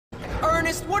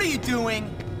Ernest, what are you doing?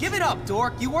 Give it up,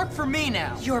 dork. You work for me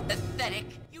now. You're pathetic.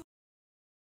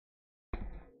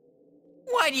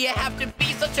 Why do you have to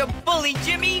be such a bully,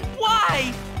 Jimmy?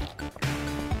 Why?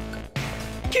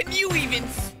 Can you even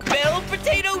spell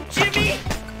potato, Jimmy?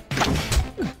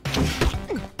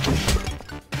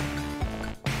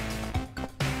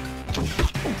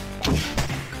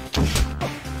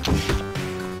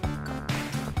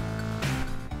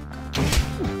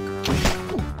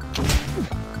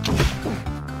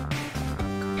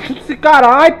 Esse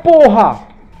caralho, porra!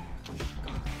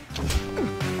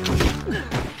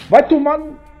 Vai tomar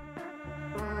no...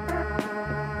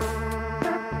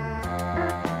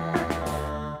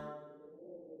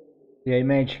 E aí,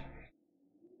 mente?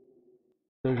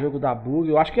 O jogo da bug.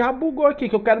 Eu acho que já bugou aqui,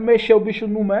 que eu quero mexer, o bicho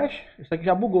não mexe. Isso aqui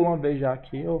já bugou uma vez já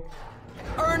aqui.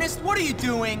 Ernest, what are you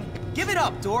doing? Give it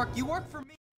up, dork. You work for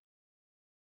me.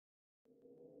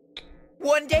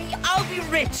 One day I'll be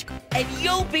rich, and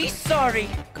you'll be sorry.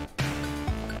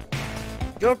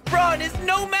 Your brawn is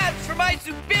no match for my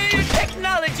superior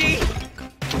technology!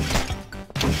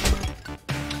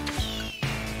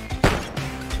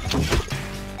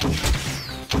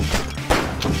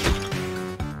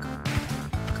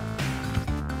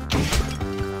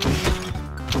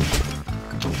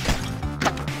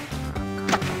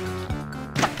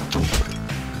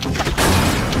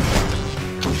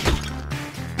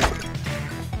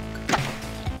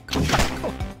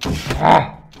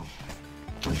 Ah!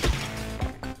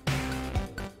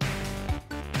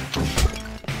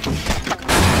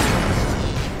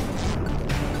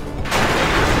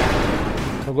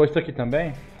 Jogou isso aqui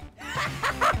também?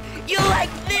 You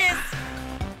like this?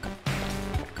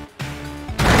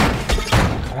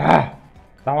 Ah!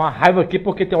 Dá uma raiva aqui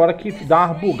porque tem hora que dá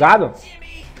uma bugada.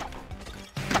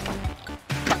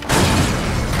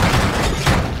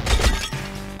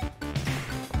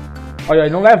 Olha, ele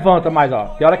não levanta mais, ó.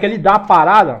 Tem hora que ele dá uma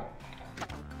parada.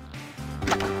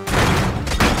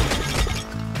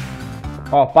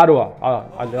 Ó, parou, ó.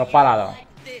 Ó, deu uma parada, ó.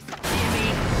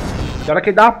 Tem hora que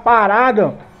ele dá uma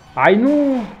parada, aí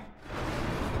não...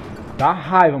 Dá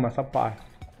raiva, mas essa parte.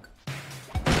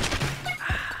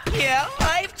 Yeah,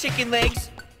 I have chicken legs.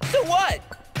 So what?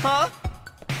 Huh?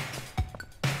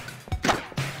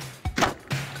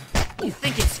 You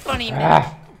think it's funny, man?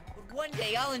 But one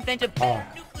day I'll invent a better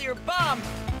nuclear bomb.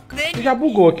 Then Já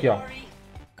bugou aqui, ó.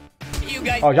 you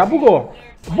guys Ó, já bugou.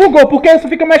 Bugou porque você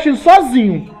fica mexendo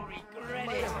sozinho.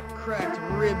 Cracked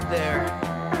rib there.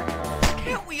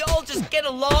 Can't we all just get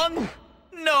along?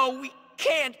 No, we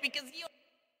can't because you...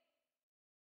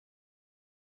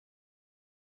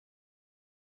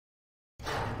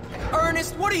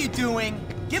 Ernest, what are you doing?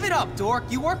 Give it up, dork.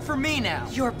 You work for me now.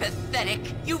 You're pathetic.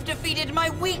 You've defeated my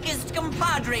weakest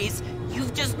compadres.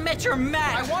 You've just met your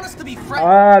match. I want us to be friends.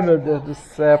 Ai, meu Deus do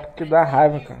céu, porque dá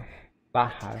raiva, cara. Dá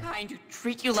raiva. Kind who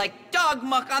treat you like dog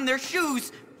muck on their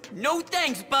shoes. No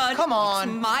thanks, bud. Come on.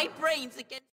 It's my brains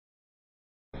against...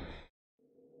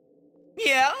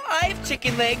 Yeah, I have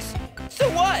chicken legs. So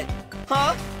what?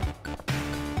 Huh?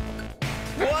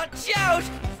 Watch out!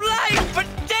 Flying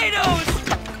potatoes!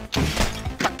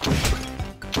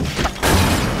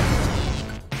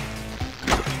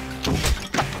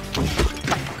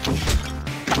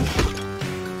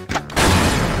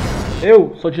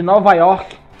 Eu sou de Nova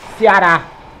York, Ceará.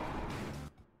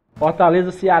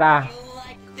 Fortaleza, Ceará. You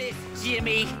like this,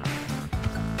 Jimmy?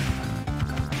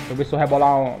 Deixa eu ver se eu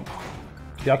rebolar um...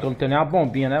 Pior que eu não tenho nem uma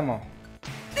bombinha, né, mano?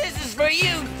 This is for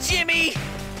you, Jimmy!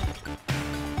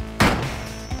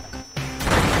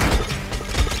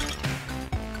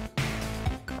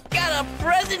 Got a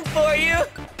present for you!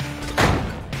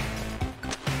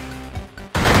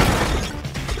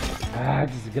 Ah,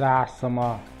 desgraça,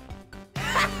 mano.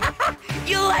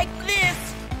 You like this?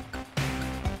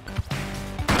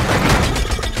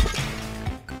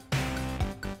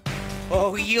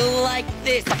 Oh, you like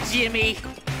this, Jimmy?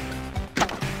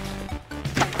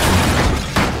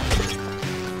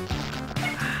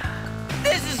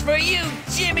 This is for you,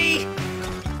 Jimmy!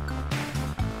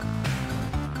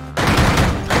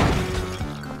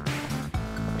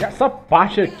 E essa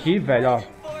parte aqui, velho, ó.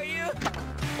 For you.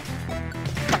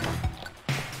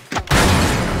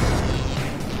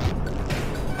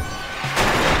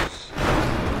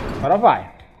 Agora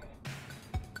vai.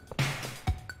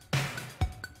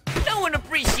 No one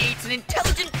appreciates an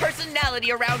intelligent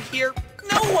personality around here.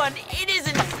 No one. It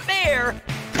isn't fair.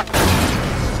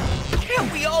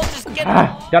 Can't we all just get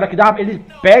Ah, along? tem hora que dá, ele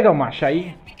pega, macho,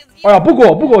 aí. Olha,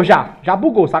 bugou já. Já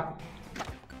bugou, saca?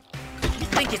 You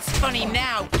think it's funny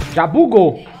now? Já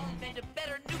bugou. I'll invent a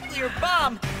better nuclear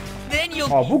bomb. Then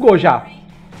you'll Ó, bugou já.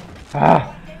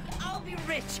 Ah, I'll be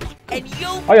rich and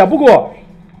you'll olha, bugou.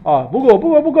 Ó,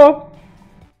 bugou.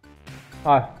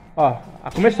 Ó,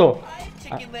 começou.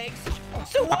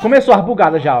 Começou as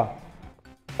bugadas já, ó.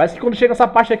 Parece que quando chega essa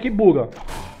parte aqui, buga.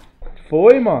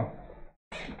 Foi, mano.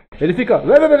 Ele fica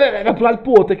vai pro lado e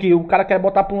pro outro aqui. O cara quer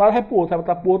botar pra um lado, vai pro outro. Vai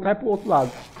botar pro outro, vai pro outro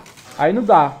lado. Aí não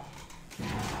dá.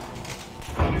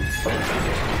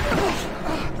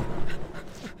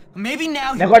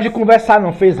 Negócio de conversar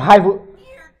não, fez raiva.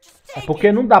 É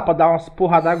porque não dá pra dar umas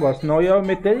porradas agora, senão eu ia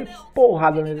meter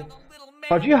porrada nele.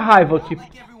 Só de raiva aqui.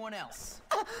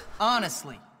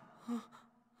 Honestly.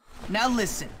 Now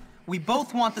listen, we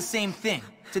both want the same thing,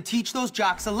 to teach those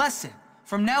jocks a lesson.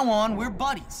 From now on, we're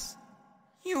buddies.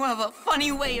 You have a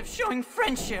funny way of showing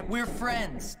friendship. We're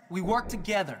friends. We work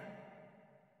together.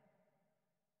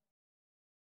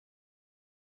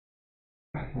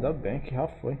 Ainda bem que já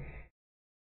foi.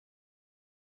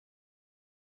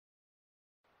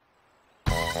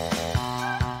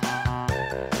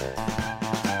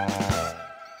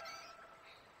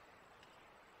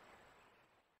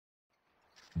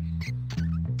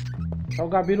 Olha o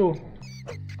Gabiru.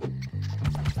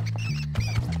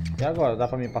 E agora? Dá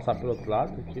pra mim passar pelo outro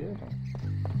lado aqui?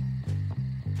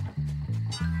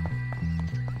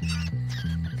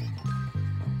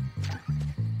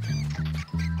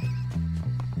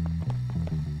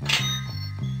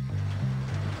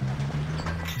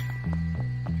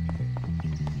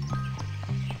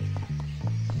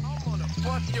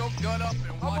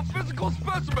 I'm a physical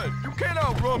specimen. You can't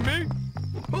outrun me.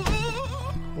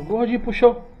 O gordinho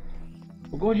puxou.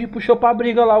 O gordinho puxou pra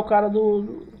briga lá, o cara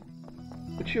do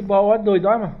futebol. É doido,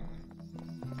 olha, mano.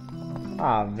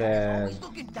 Ah, velho.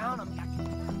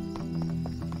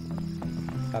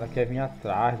 O cara quer vir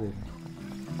atrás dele.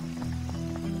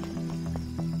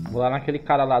 Vou lá naquele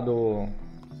cara lá dos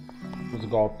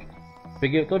golpes.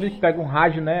 Peguei, toda vez que pega um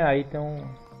rádio, né? Aí tem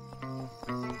um.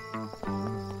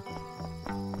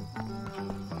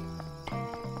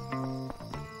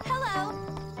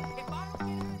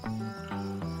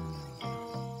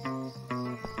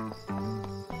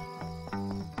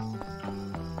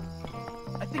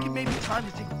 Time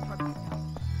to take the front.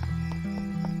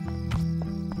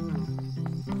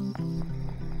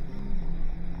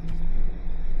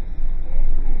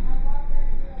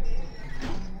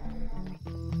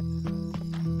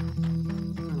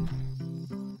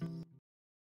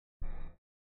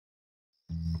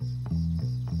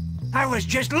 I was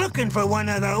just looking for one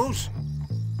of those.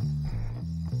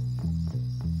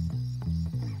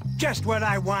 Just what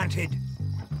I wanted.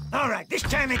 All right, this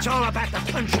time it's all about the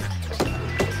puncher.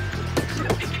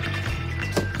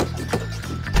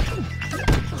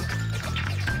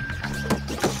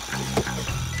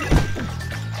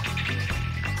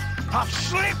 I'll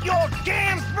slit your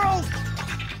damn throat!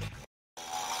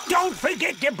 Don't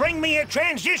forget to bring me a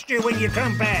transistor when you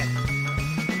come back.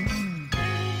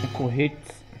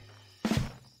 Corretos.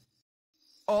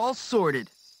 All sorted.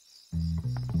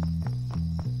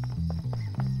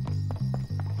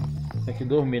 Tem que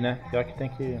dormir, né? Pior que tem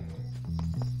que...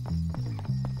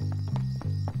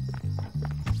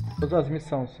 Todas as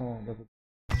missões são...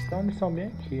 Tem uma missão bem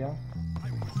aqui, ó.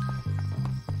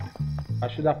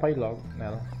 Acho que dá pra ir logo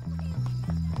nela.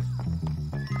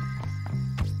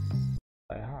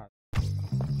 Tá errado.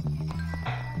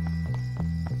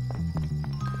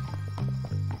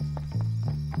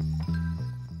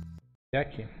 E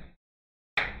aqui.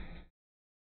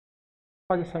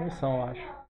 Vou fazer essa missão, eu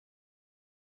acho.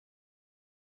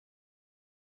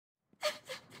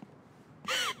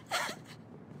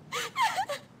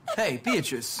 Hey,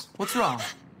 Beatrice, what's wrong?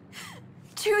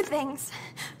 Two things.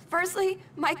 Firstly,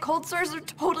 my cold sores are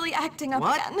totally acting up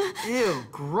What? again. Ew,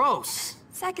 gross.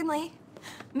 Secondly,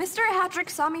 Mr. Hattrick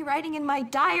saw me writing in my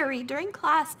diary during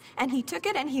class, and he took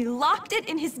it and he locked it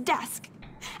in his desk.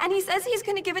 And he says he's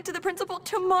gonna give it to the principal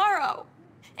tomorrow.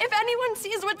 If anyone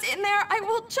sees what's in there, I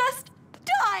will just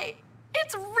die.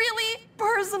 It's really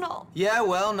personal. Yeah,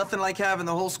 well, nothing like having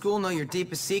the whole school know your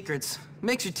deepest secrets.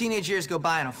 Makes your teenage years go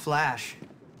by in a flash.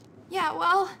 Yeah,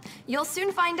 well, you'll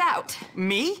soon find out.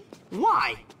 Me?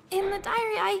 Why? In the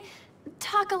diary, I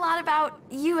talk a lot about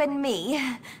you and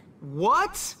me.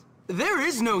 What? There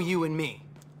is no you and me.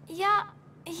 Yeah,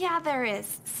 there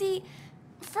is. See,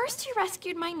 first you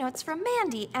rescued my notes from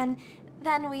Mandy, and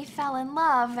then we fell in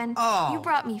love, and Oh, you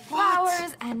brought me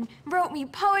flowers, and wrote me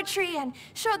poetry, and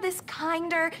showed this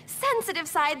kinder, sensitive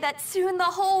side that soon the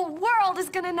whole world is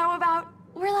gonna know about.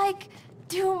 We're like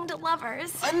doomed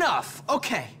lovers. Enough.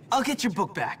 Okay, I'll get your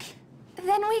book back.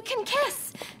 Then we can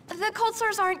kiss. The cold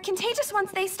sores aren't contagious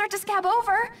once they start to scab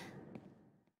over.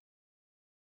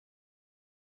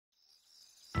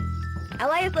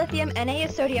 Li is lithium, Na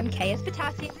is sodium, K is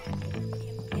potassium.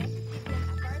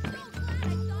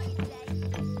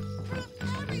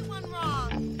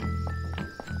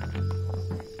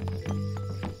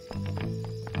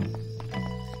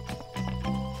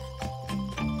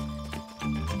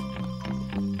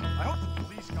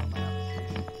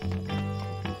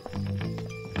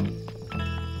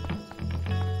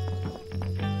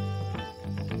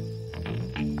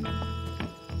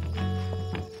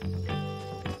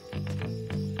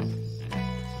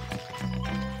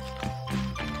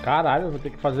 Caralho, eu vou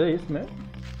ter que fazer isso mesmo.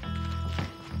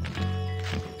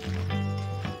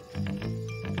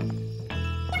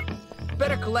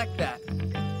 Better collect that.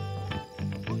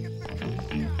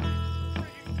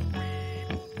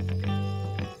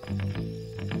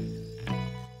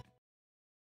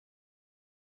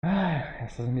 Ah,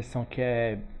 essas missões que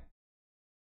é...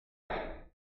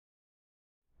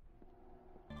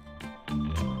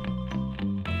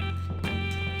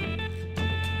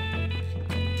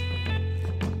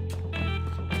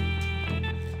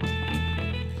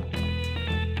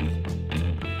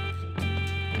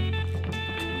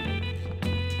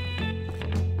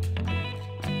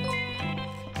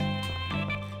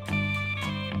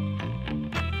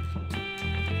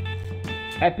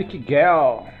 Epic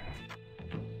Girl.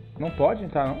 Não pode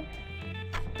entrar, não.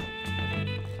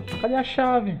 Cadê a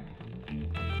chave?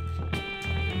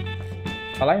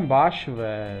 Tá lá embaixo,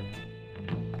 velho.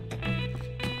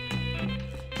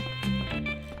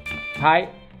 Hi.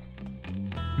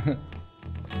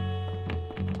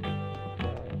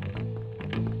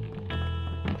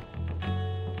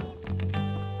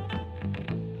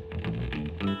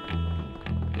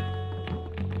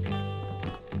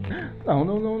 Não,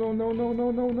 não, não, não, não, não,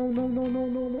 não, não, não, não, não, não,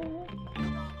 não, não.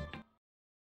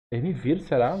 Eles me viram,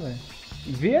 será, velho?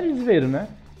 Eles viram, né?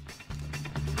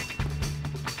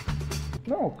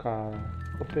 Não, cara.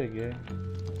 Eu peguei.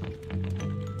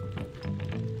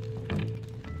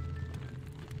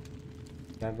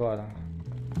 E agora?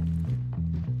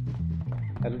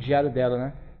 Era o diário dela,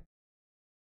 né?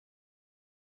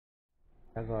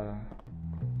 E agora?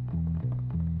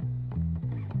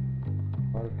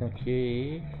 Agora eu tenho que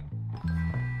ir.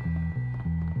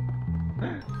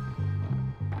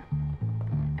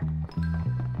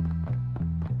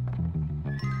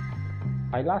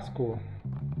 Aí lascou.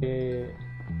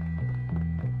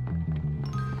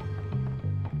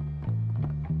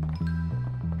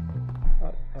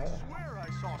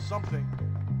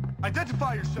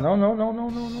 Não, não, não,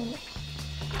 não, não, não.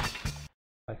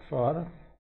 Sai fora.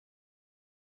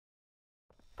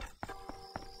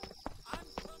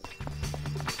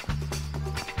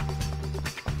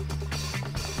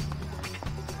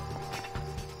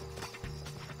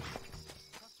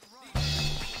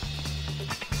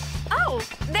 Oh,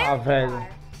 there Ah, you velho. are.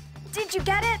 Did you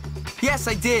get it? Yes,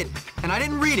 I did. And I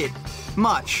didn't read it.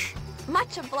 Much.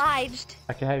 Much obliged.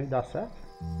 Aqui vai dar certo?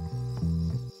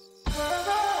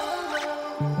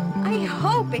 I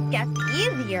hope it gets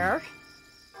easier.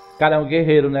 Cara, é um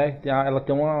guerreiro, né? Ela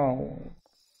tem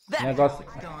That's negócio.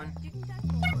 Done.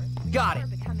 Got it.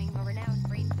 Becoming a renowned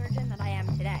brain surgeon that I am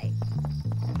today.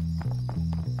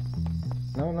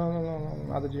 Não, não, não, não, não,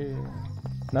 nada de.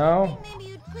 Não,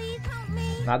 Maybe you'd please help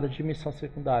me. nada de missão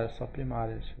secundária, só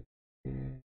primária.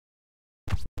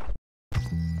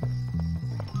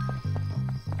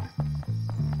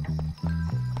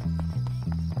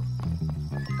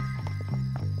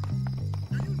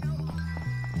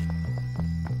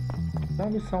 Dá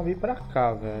uma missão vir pra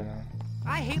cá, velho.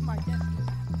 I hate my desk.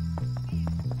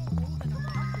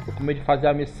 Tô com medo de fazer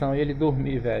a missão e ele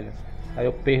dormir, velho. Aí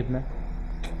eu perdo, né?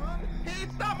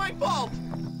 It's not my fault!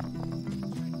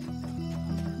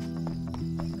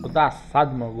 Tô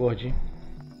assado, mano, gordinho.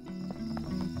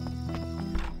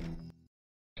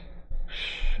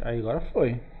 Aí agora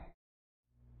foi.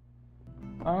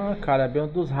 Ah, cara, é bem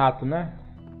um dos ratos, né?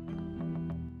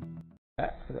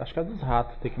 É, acho que é dos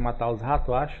ratos. Tem que matar os ratos,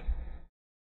 eu acho.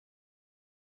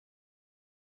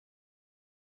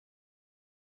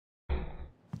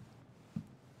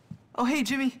 Oh, hey,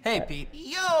 Jimmy. Hey, Pete.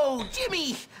 Yo,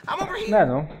 Jimmy! I'm over here. Não é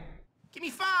não. Give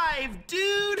me 5,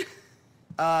 dude!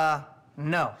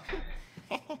 No.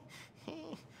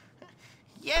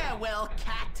 Yeah, well,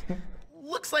 cat.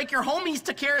 Looks like your homies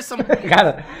took care of some...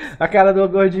 Cara, a cara do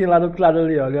gordinho lá do outro lado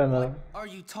ali, olhando. What are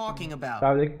you talking about?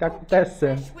 Sabe o que tá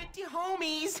acontecendo? with your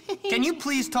homies. Can you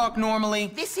please talk normally?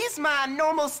 This is my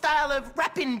normal style of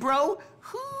rapping, bro.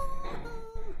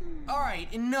 All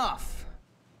right, enough.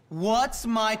 What's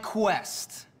my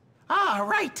quest? Ah,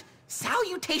 right.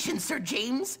 Salutations, Sir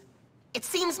James. It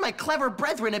seems my clever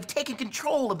brethren have taken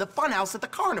control of the funhouse at the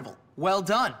carnival. Well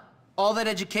done. All that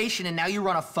education and now you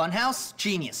run a funhouse?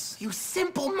 Genius. You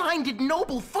simple-minded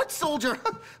noble foot soldier.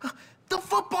 The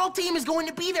football team is going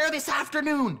to be there this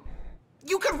afternoon.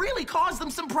 You could really cause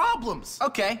them some problems.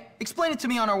 Okay, explain it to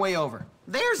me on our way over.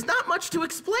 There's not much to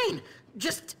explain.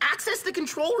 Just access the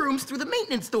control rooms through the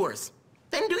maintenance doors.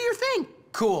 Then do your thing.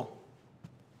 Cool.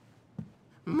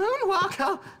 Moonwalk,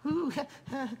 oh, ooh,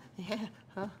 yeah,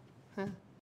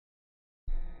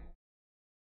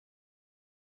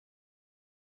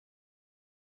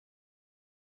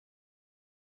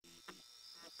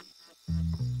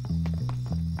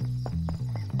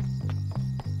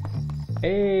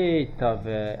 Eita,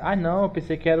 velho. Ah, não, eu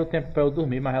pensei que era o tempo pra eu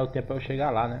dormir, mas é o tempo pra eu chegar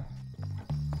lá, né?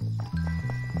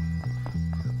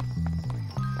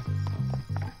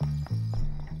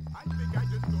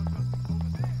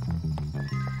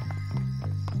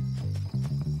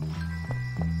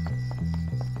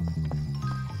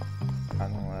 Ah,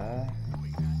 não é.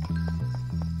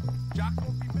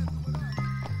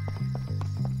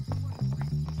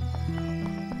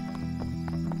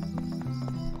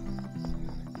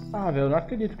 Ah, velho, eu não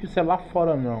acredito que isso é lá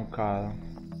fora não, cara.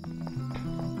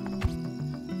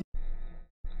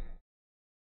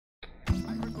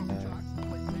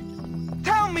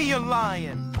 Tell me you're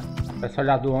lying! Se tivesse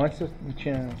olhado antes, eu não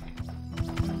tinha...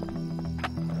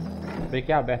 Bem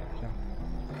que é aberto aqui,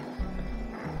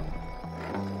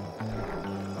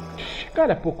 ó.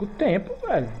 Cara, é pouco tempo,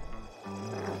 velho.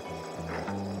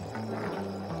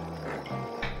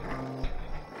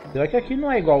 Será que aqui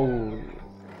não é igual o...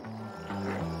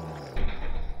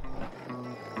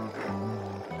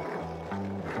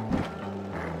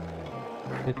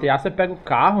 GTA você pega o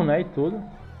carro, né, e tudo.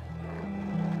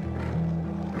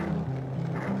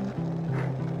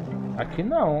 Aqui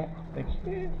não, tem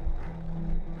que...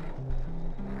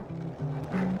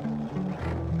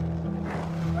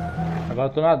 Agora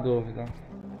eu tô na dúvida.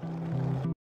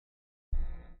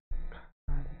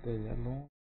 Caralho, é longe.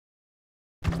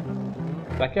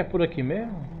 Será que é por aqui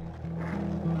mesmo?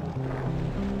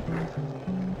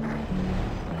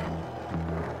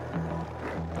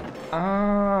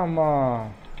 Ah,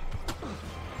 mano.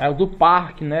 É o do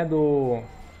parque, né? Do...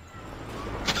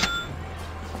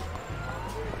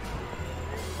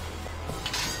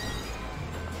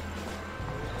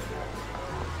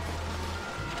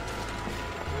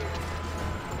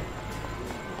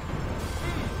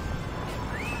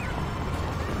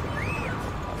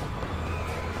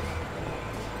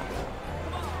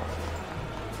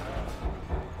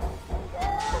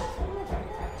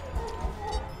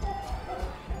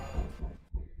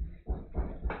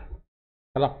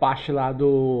 Aquela parte lá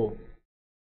do...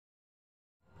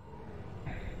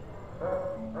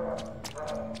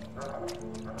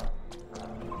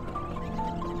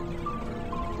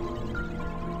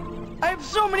 I have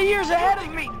so many years ahead of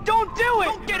me! Don't do it!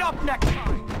 Don't get up next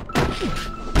time!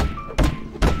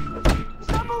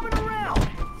 Stop moving around!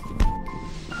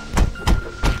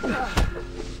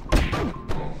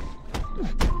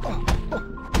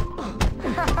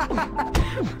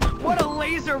 What a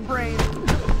laser brain!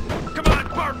 Come on,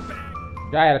 barf bag.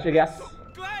 Já era, cheguei a...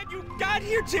 Glad you got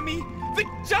here, Timmy. The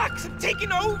jocks have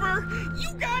taken over.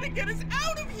 You gotta get us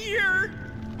out of here.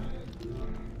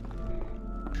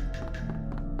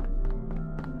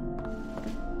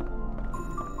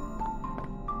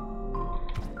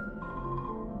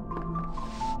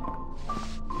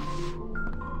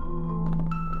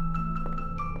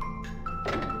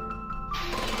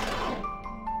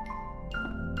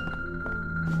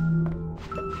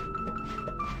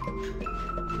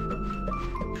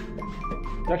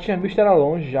 Já tinha visto, era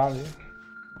longe já, viu?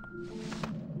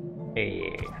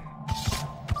 É.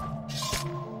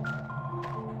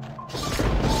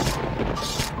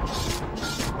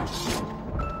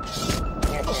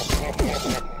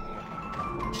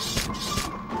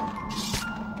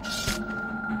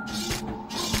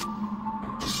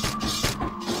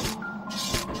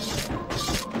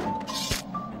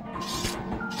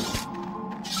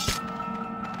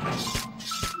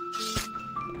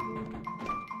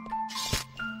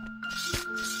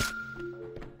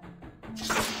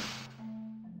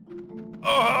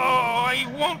 Oh, I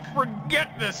won't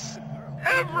forget this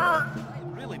ever.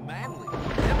 Really manly.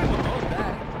 Everyone knows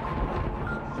that.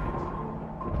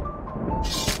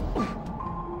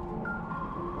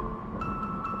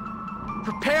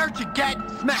 Prepare to get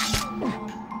smacked!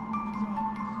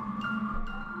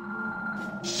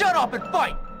 Shut up and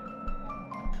fight!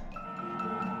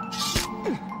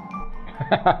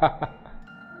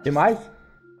 Tem mais?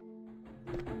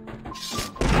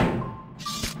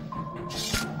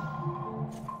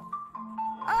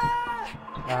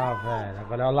 Ah, velho,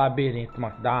 agora é o labirinto,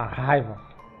 mano, dá uma raiva.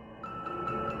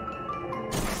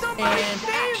 Somebody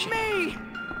save me!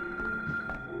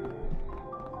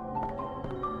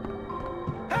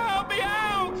 Help me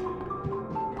out!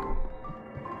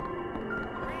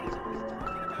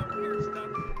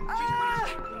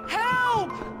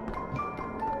 Help!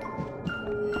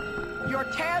 Your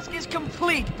task is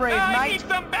complete, brave I knight. need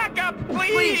some backup,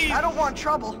 please! Please, I don't want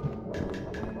trouble.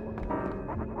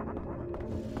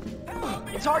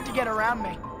 It's hard to get around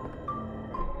me.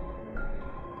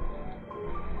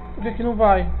 Por que que não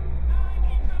vai?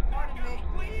 Pardon me.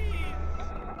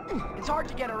 It's hard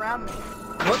to get around me.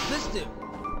 What's this do?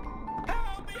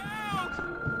 Help me out!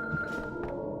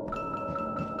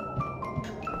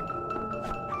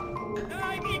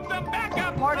 some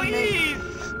backup, Pardon me. please!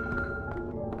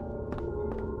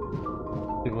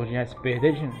 Eu vou se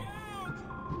perder de novo.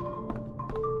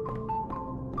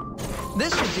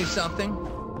 This should do something.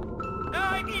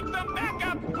 I need some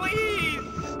backup, please!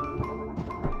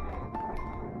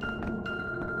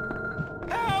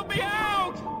 Help me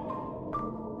out!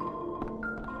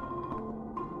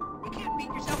 You can't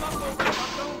beat yourself up over it,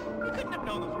 Bucko. You couldn't have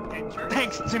known those were dentures.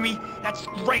 Thanks, Timmy. That's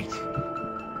great.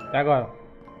 E agora?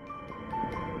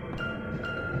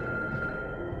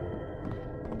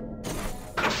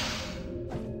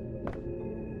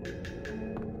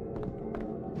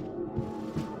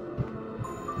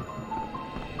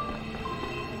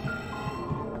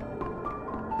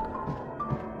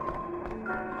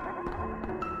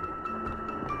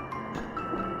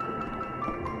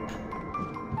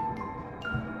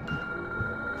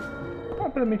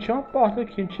 Pra mim tinha uma porta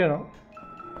aqui, não tinha não.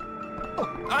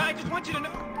 I just want you to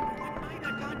know I made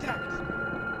that contact.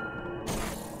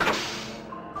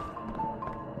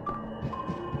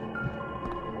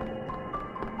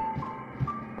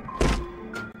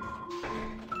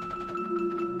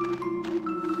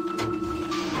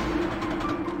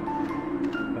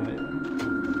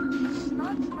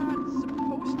 Snot's not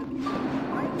supposed to be,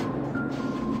 right?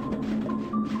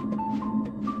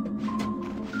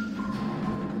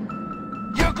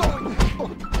 You're going.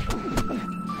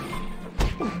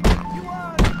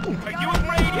 Are you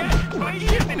afraid yet? Well, he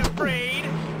isn't afraid.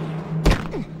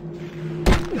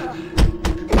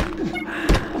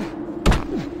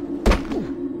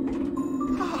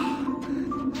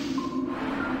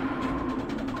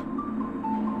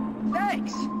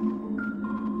 Thanks.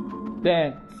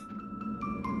 Thanks.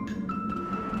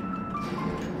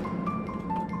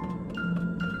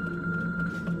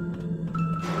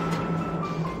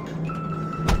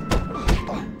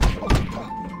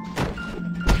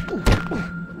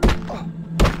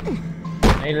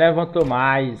 Nem levantou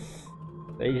mais.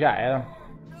 Isso aí já era.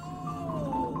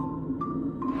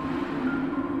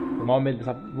 Tô mal medo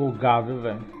dessa bugar, viu,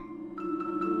 velho?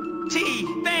 T,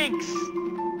 thanks.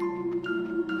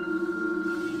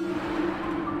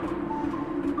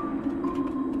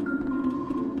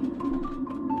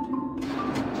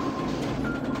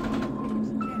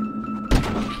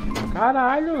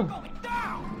 Caralho!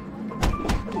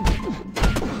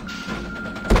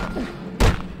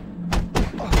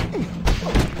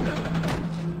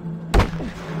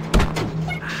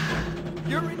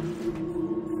 You're in.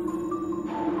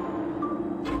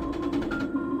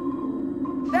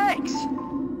 Thanks.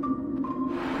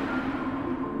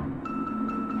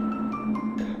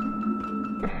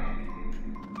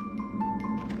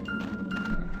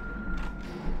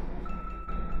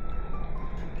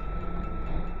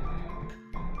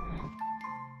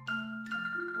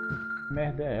 Que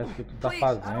merda é essa que tu tá Please,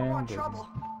 I don't want fazendo? trouble.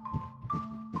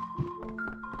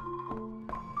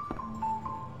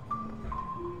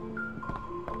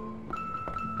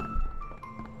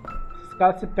 Esses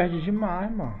caras se perdem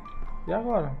demais, mano. E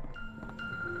agora?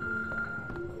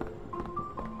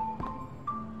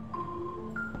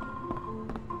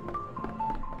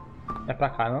 É pra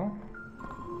cá, não?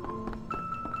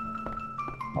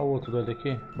 Olha o outro doido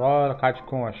aqui. Bora, cara de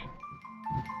concha.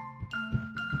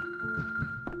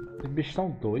 Esses bichos são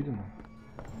doidos, mano.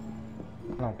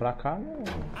 Não, pra cá não.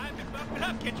 I've been bumping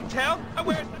up, can't you tell?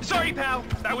 Sorry, pal.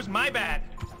 That was my bad.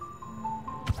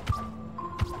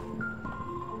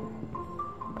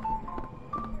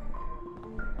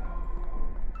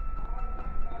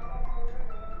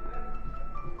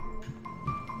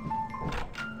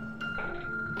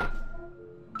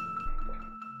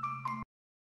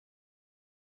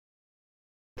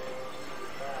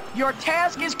 Your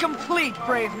task is complete,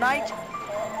 brave knight.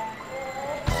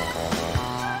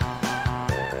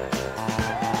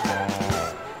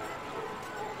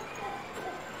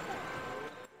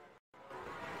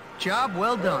 Job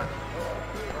well done.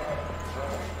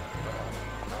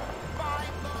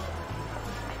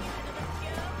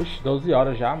 Ixi, 12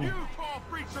 horas já, mano. You tall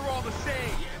freaks are all the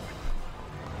same.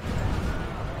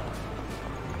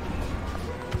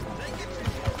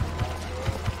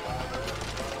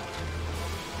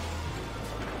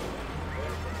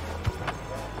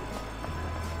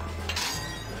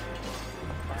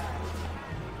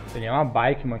 Tem uma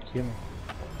bike, mano, aqui, mano.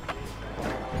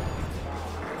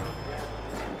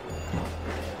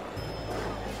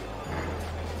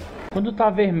 Quando tá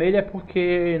vermelho é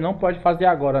porque não pode fazer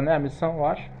agora, né? A missão, eu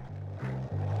acho.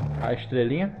 A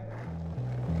estrelinha.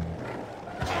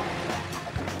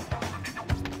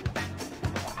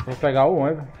 Vou pegar o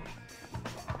ônibus.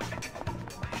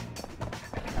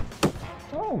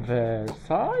 Não, velho,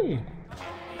 sai.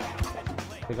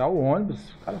 Vou pegar o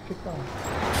ônibus. O cara fica.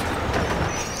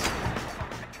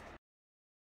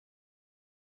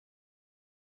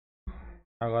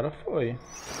 Agora foi.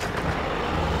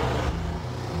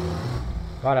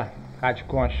 Bora, cá de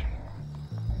concha.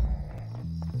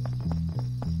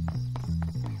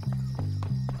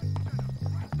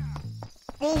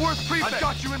 Bullworth Prefect! I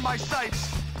got you in my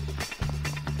sights!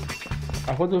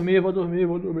 Ah, vou dormir.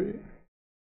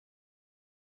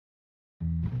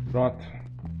 Pronto.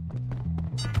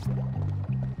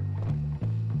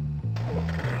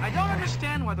 I don't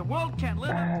understand why the world can't live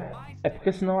up to my... É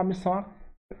porque senão a missão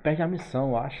perde a missão,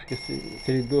 eu acho. Que se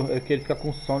ele fica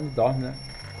com sono e dorme, né?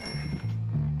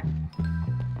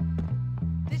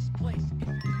 This place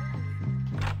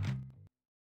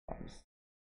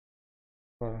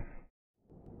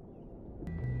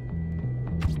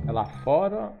É lá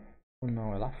fora?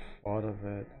 Não, é lá fora,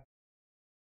 velho.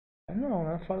 Não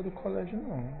é fora do colégio,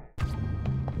 não.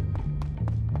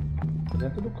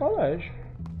 Dentro do colégio.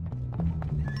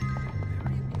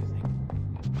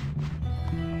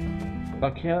 Só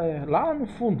que é lá no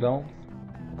fundão.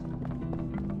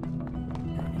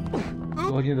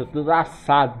 Gordinho, tudo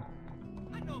assado.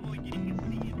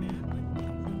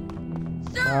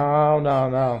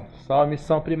 Não. Só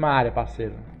missão primária,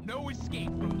 parceiro. no escape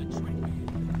from the train.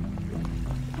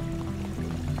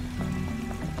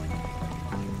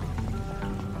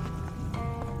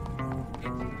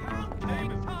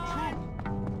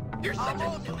 You're such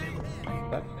a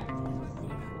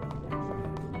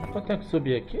Eu tenho que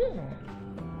subir aqui?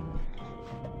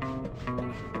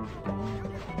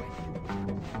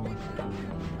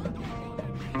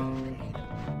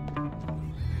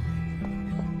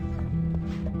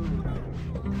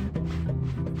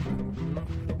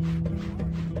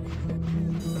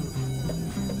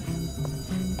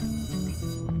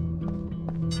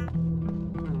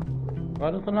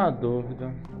 Agora eu tô na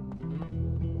dúvida.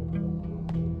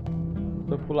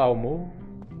 Se eu pular o morro.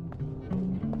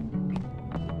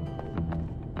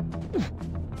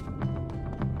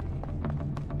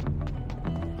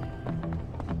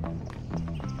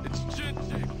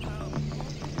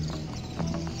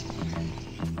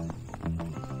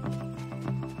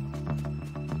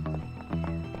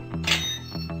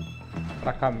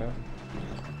 Pra cá mesmo.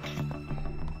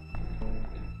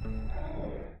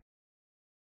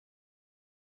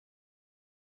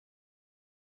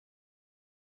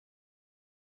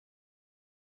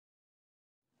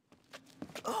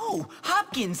 Oh,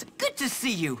 Hopkins, good to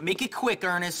see you. Make it quick,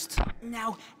 Ernest.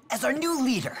 Now, as our new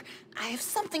leader, I have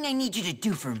something I need you to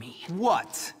do for me.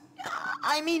 What?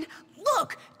 I mean,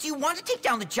 look, do you want to take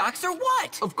down the jocks or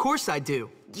what? Of course I do.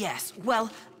 Yes,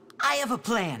 well, I have a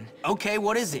plan. Okay,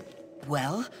 what is it?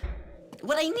 Well,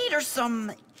 what I need are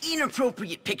some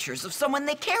inappropriate pictures of someone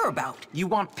they care about. You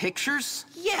want pictures?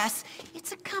 Yes,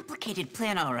 it's a complicated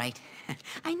plan, all right.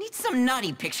 I need some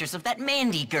naughty pictures of that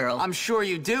Mandy girl. I'm sure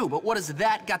you do, but what has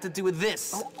that got to do with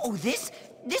this? Oh, this?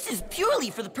 This is purely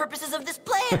for the purposes of this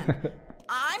plan.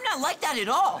 I'm not like that at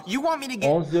all. You want me to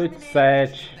get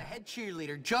 1187. the head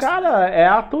cheerleader just Cara, é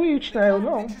a Twitch, né? Eu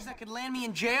não. pictures that could land me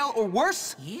in jail or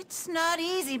worse? It's not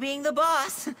easy being the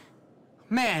boss.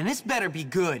 Man, this better be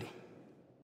good.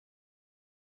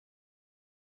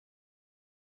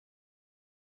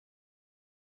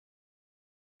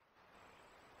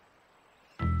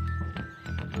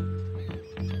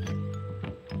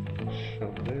 Deixa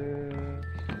eu ver.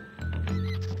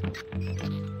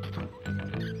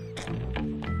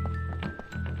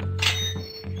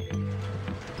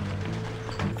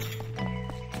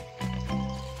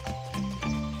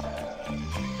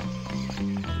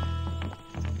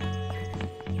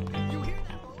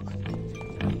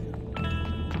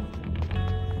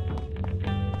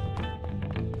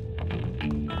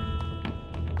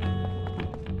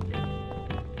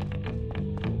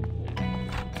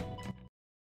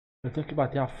 Eu tenho que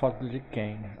bater a foto de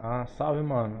quem? Ah, salve,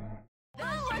 mano.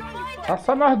 Tá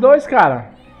só nós dois,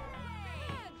 cara.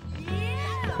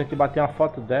 Eu tenho que bater a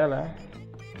foto dela, é?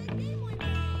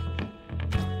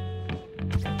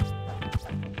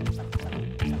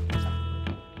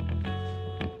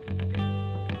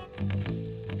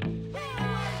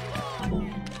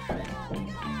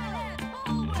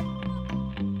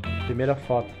 Primeira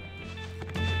foto.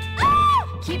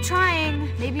 Keep trying.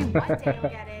 Maybe one day you'll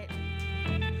get it.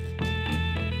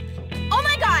 Oh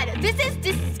my god, this is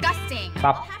disgusting. Tá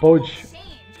I'll have to podre. change.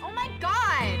 Oh my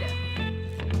god.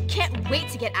 Can't wait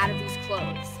to get out of these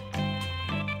clothes.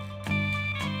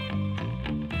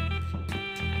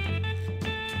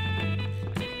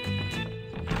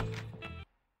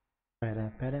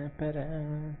 Pera. Pera.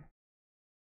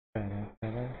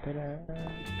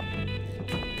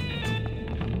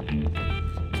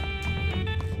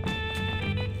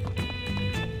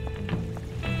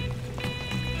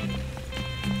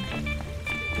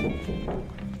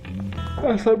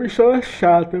 Essa missão é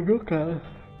chata, viu, cara?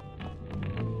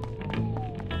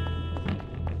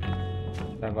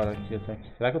 Agora aqui, eu tenho aqui.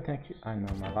 Será que eu tenho aqui? Ai não,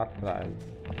 mas lá atrás.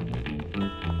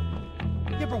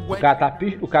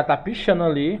 O cara tá pichando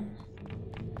ali.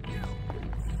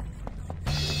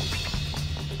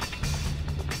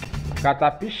 O cara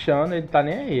tá pichando, ele tá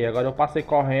nem aí. Agora eu passei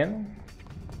correndo.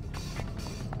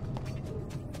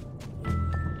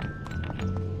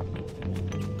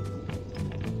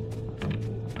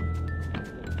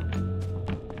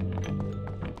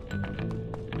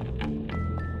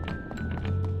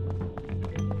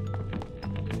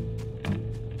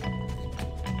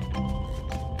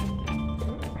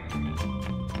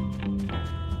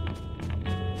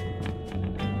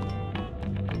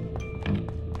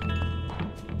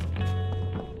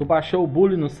 Tu baixou o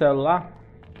bullying no celular?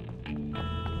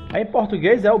 É em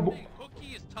português, é o bullying.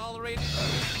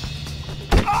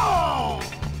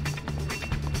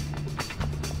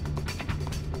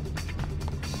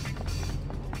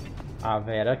 Ah,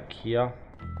 velho, era aqui, ó.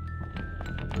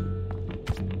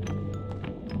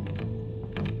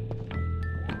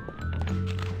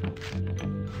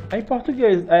 É em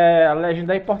português, a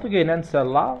legenda é em português, né? No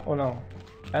celular ou não?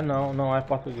 É não, não é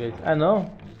português. É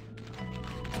não?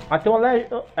 Mas tem uma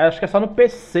legenda, acho que é só no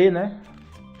PC, né?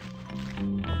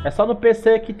 É só no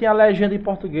PC que tem a legenda em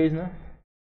português, né?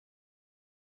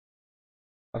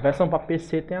 A versão para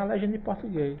PC tem a legenda em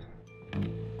português.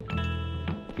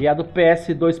 E a do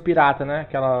PS2 pirata, né?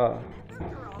 Aquela...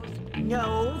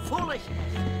 No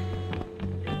foolishness.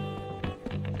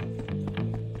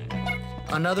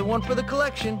 Another one for the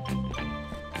collection.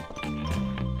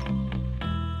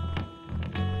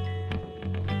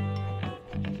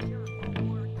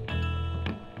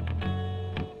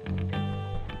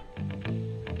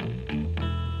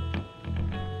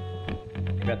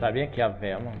 Já tá bem aqui a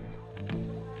véia, mano.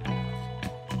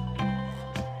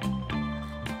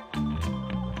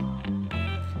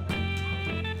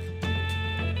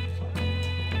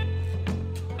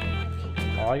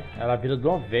 Olha, ela vira de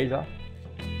uma vez, ó.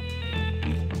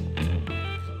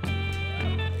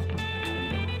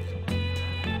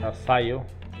 Ela saiu.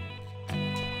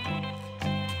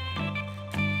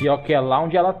 Pior que é lá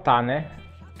onde ela tá, né?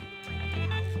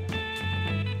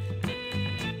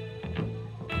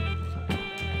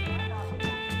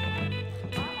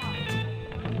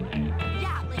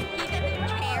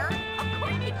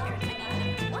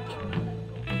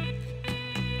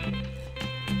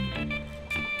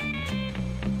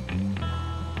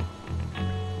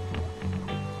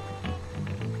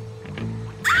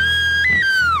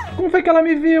 Como foi que ela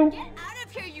me viu? Get out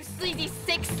of here, you sleazy,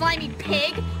 sick, slimy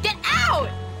pig! Get out!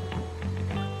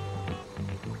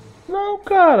 Não,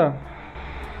 cara.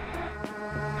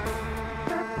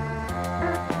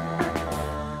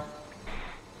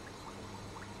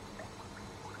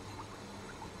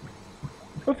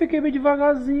 Eu fiquei bem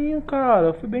devagarzinho, cara.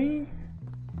 Eu fui bem...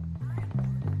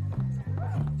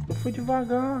 Eu fui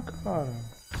devagar,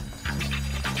 cara.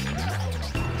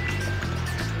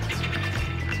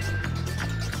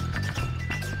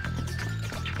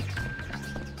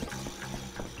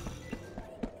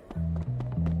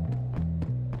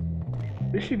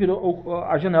 Vixe, virou...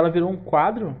 A janela virou um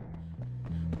quadro.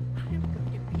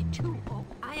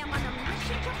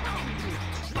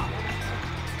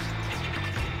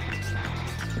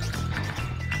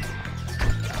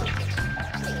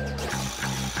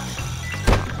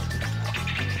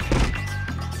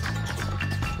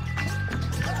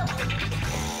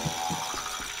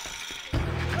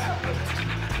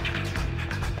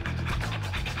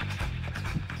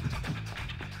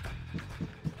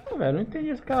 Velho, não entendi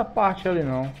aquela parte ali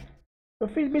não. Eu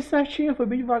fiz bem certinho, foi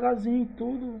bem devagarzinho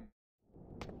tudo.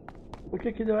 Por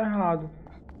que que deu errado?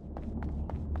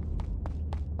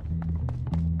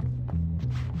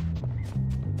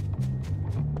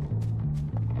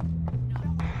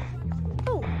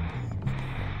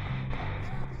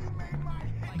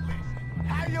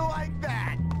 How you like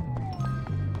that?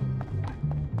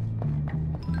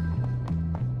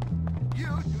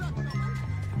 You suck.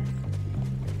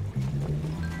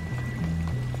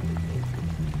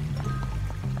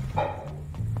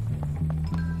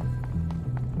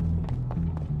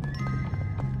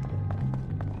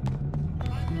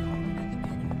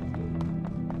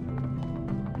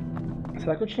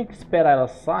 Será que eu tinha que esperar ela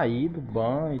sair do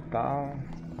banho e tal?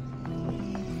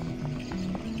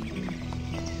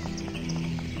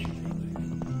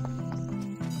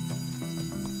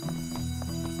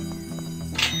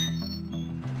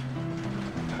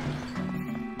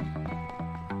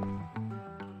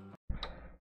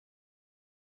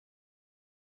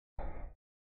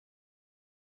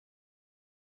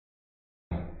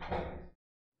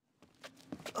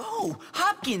 Oh,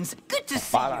 Hopkins, good to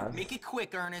see you. Make it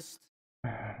quick, Ernest.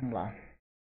 Vamos lá.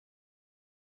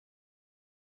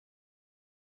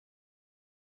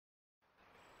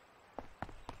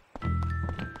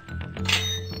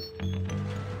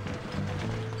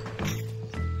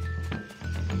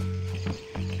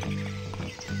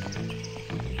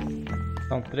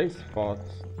 São 3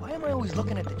 fotos. Why am I always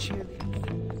looking at the cheerleaders?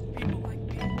 People like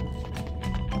me.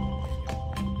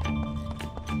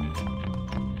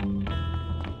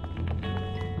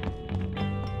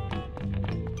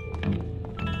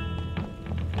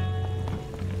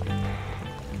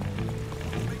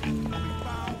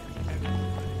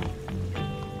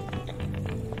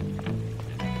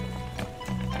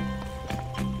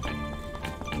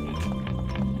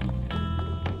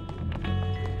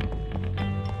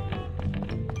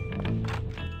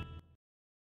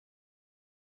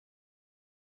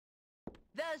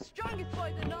 The strongest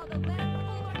boys in all the land.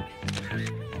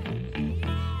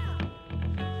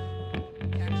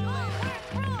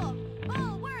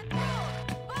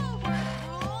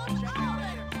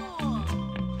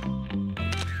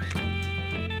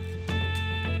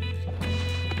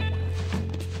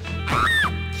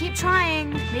 Keep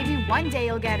trying. Maybe one day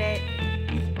you'll get it.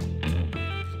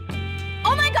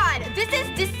 Oh my god! This is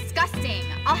disgusting.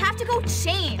 I'll have to go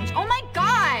change. Oh my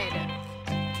god!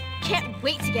 Can't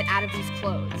wait to get out of these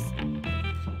clothes.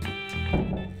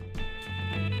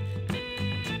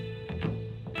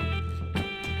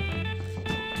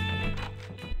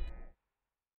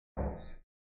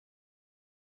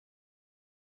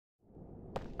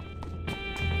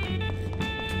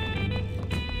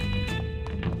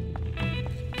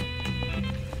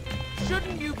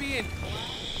 Shouldn't you be in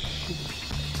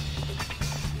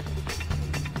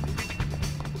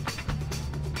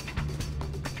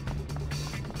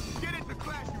Get into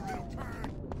class, you little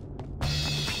turd.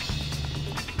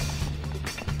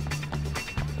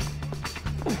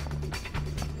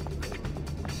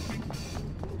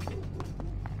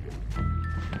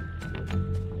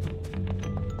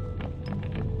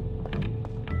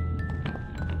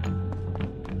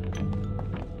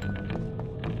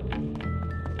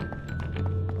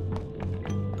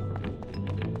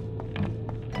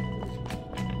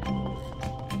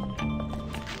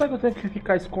 Será que eu tenho que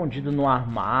ficar escondido no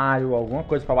armário, alguma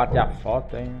coisa pra bater a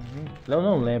foto, hein? Eu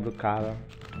não lembro, cara.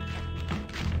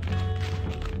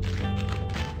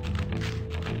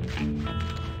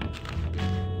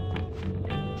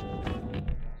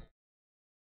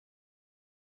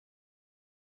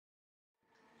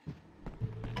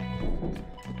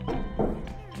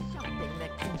 Something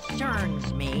that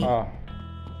concerns me. Ó.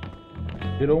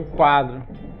 Virou um quadro.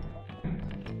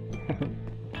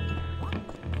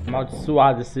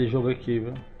 Amaldiçoado esse jogo aqui,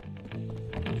 viu?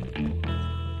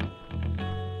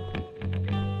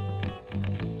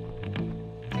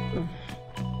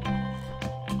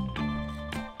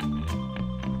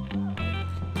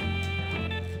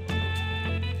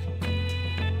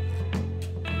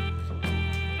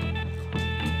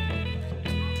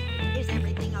 Is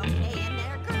everything okay in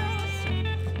there, girls?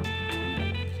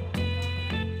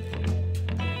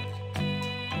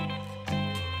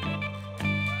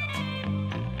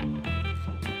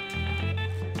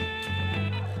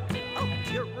 Oh,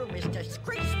 your room is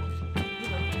disgraceful. You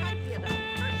will tidy it up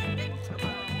first thing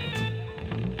tomorrow.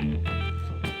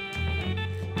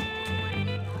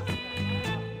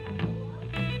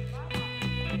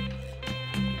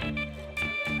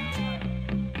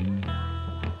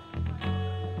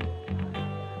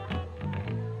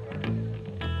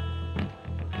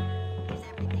 Is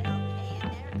everything okay in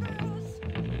there, girls?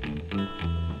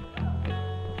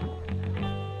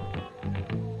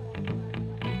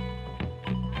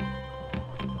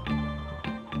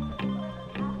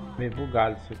 Meio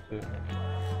bugado isso aqui.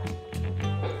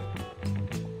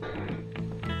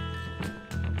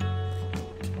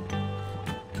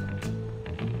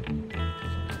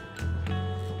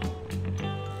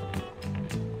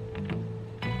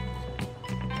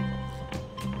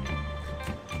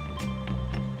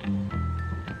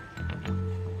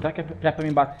 Será que é pra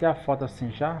mim bater a foto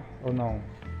assim já? Ou não?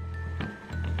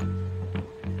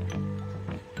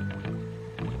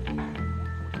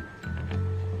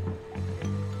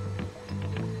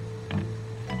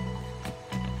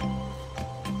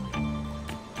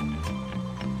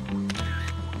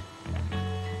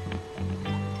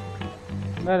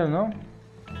 Não era não?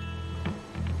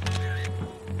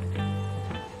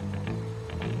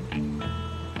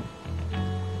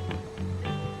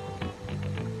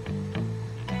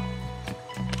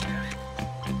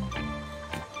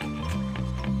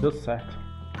 Deu certo.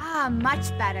 Ah,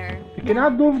 much better. Fiquei na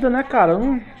dúvida, né, cara?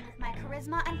 My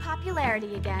charisma and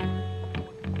popularity again.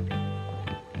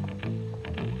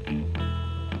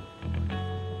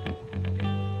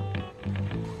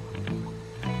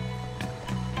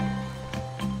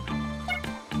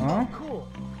 Hã? Cool.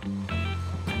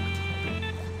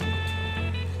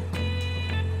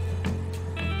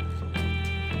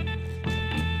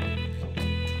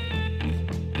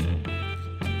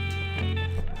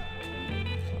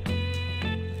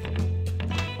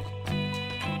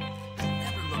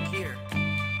 Never look here.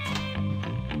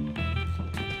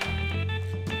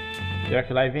 Será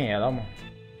que lá vem ela, mano?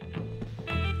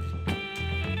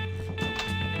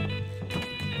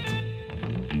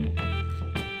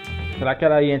 Será que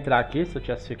ela ia entrar aqui se eu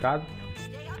tivesse ficado?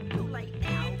 Stay up too late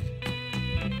now.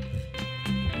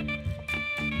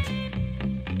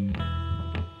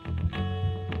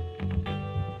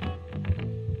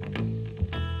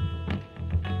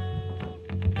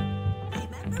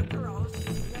 Remember, girls,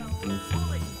 no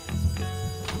foolishness.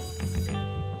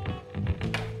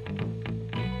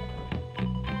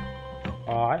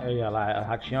 Ó, aí ela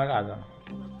já tinha olhado.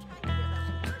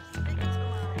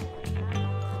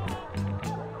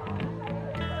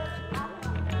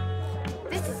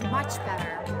 This is much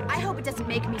better. I hope it doesn't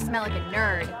make me smell like a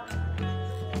nerd.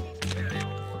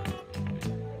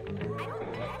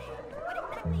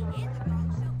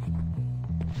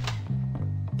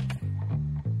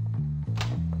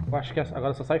 Eu acho que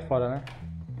agora só sai fora, né?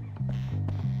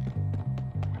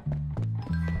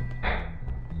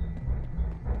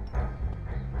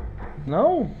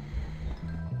 Não?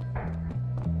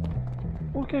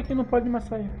 Por que que não pode mais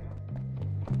sair?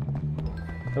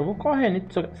 Eu vou correndo.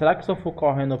 Será que se eu for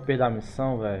correndo eu perdo a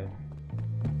missão, velho?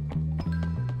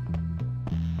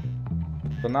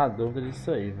 Tô na dúvida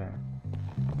disso aí, velho.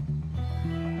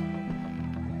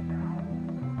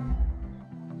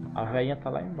 A velhinha tá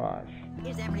lá embaixo.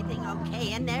 Is everything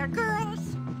okay in there,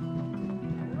 girls?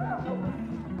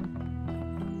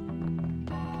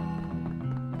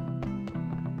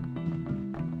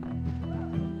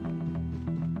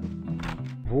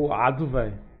 Voado,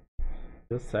 velho.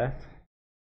 Deu certo.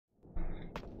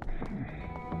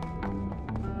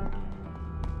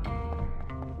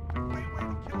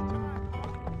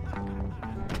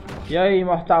 E aí,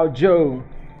 Imortal Joe?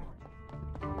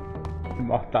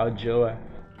 Imortal Joe, é.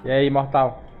 E aí,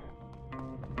 Imortal?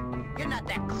 You're not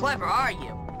that clever, are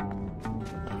you?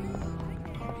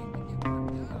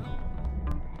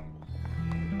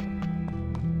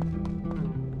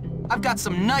 I've got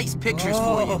some nice pictures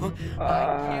for you.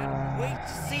 I can't wait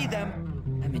to see them.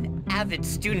 I'm an avid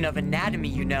student of anatomy,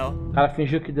 you know. O cara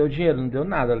fingiu que deu dinheiro, não deu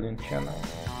nada ali, não tinha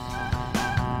nada.